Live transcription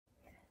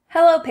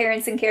Hello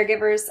parents and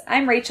caregivers,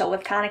 I'm Rachel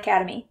with Khan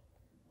Academy.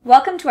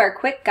 Welcome to our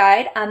quick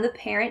guide on the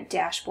Parent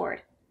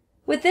Dashboard.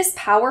 With this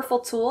powerful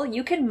tool,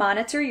 you can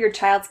monitor your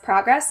child's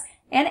progress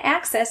and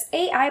access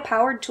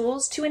AI-powered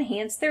tools to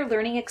enhance their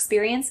learning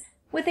experience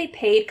with a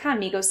paid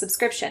Conmigo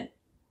subscription.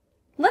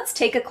 Let's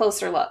take a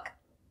closer look.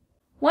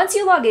 Once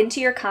you log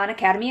into your Khan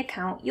Academy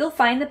account, you'll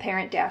find the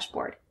Parent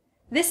Dashboard.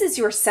 This is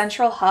your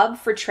central hub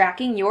for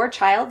tracking your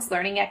child's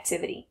learning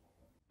activity.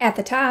 At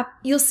the top,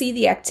 you'll see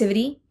the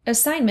Activity,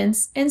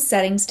 Assignments, and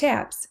Settings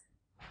tabs.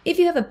 If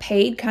you have a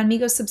paid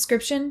Khanmigo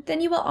subscription,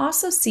 then you will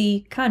also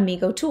see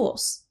Conmigo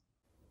Tools.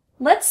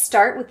 Let's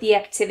start with the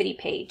Activity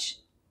page.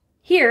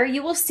 Here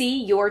you will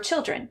see your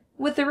children,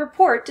 with the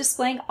report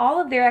displaying all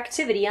of their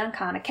activity on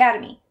Khan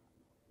Academy.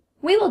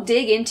 We will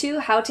dig into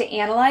how to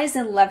analyze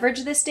and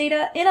leverage this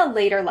data in a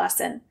later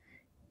lesson.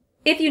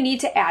 If you need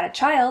to add a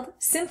child,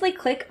 simply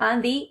click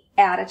on the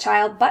Add a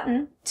Child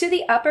button to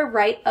the upper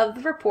right of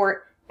the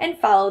report and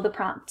follow the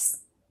prompts.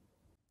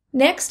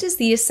 Next is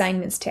the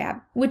Assignments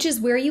tab, which is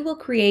where you will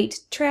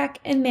create, track,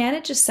 and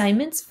manage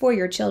assignments for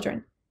your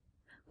children.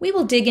 We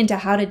will dig into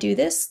how to do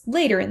this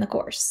later in the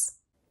course.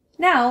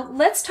 Now,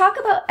 let's talk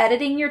about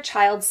editing your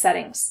child's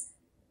settings.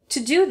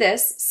 To do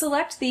this,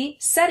 select the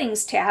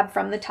Settings tab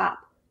from the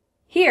top.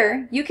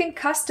 Here, you can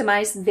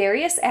customize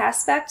various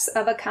aspects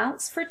of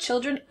accounts for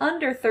children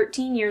under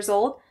 13 years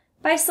old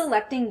by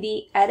selecting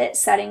the Edit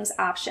Settings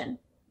option.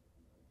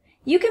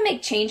 You can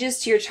make changes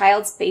to your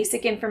child's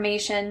basic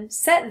information,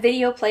 set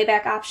video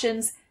playback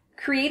options,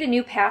 create a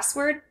new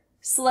password,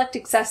 select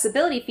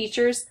accessibility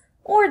features,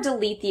 or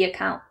delete the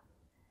account.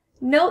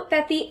 Note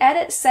that the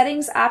Edit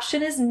Settings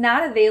option is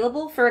not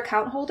available for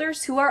account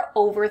holders who are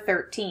over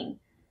 13.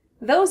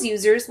 Those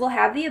users will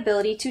have the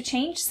ability to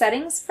change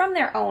settings from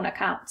their own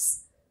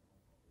accounts.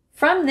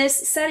 From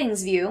this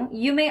settings view,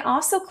 you may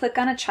also click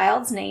on a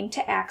child's name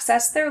to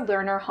access their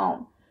learner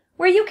home,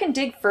 where you can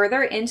dig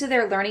further into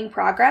their learning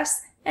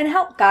progress and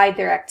help guide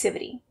their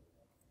activity.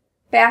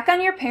 Back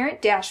on your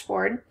Parent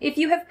Dashboard, if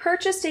you have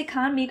purchased a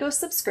Conmigo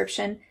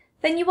subscription,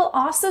 then you will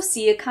also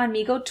see a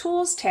Conmigo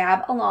Tools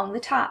tab along the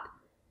top.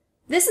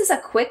 This is a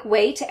quick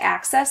way to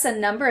access a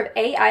number of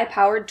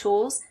AI-powered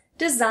tools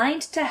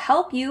designed to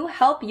help you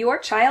help your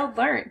child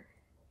learn.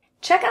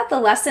 Check out the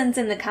lessons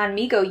in the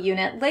Conmigo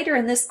unit later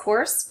in this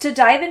course to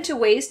dive into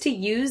ways to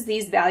use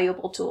these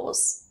valuable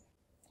tools.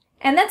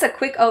 And that's a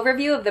quick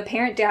overview of the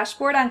Parent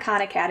Dashboard on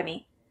Khan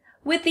Academy.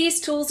 With these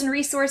tools and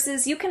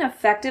resources, you can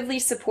effectively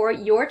support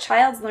your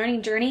child's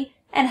learning journey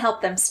and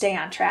help them stay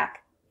on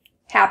track.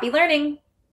 Happy learning!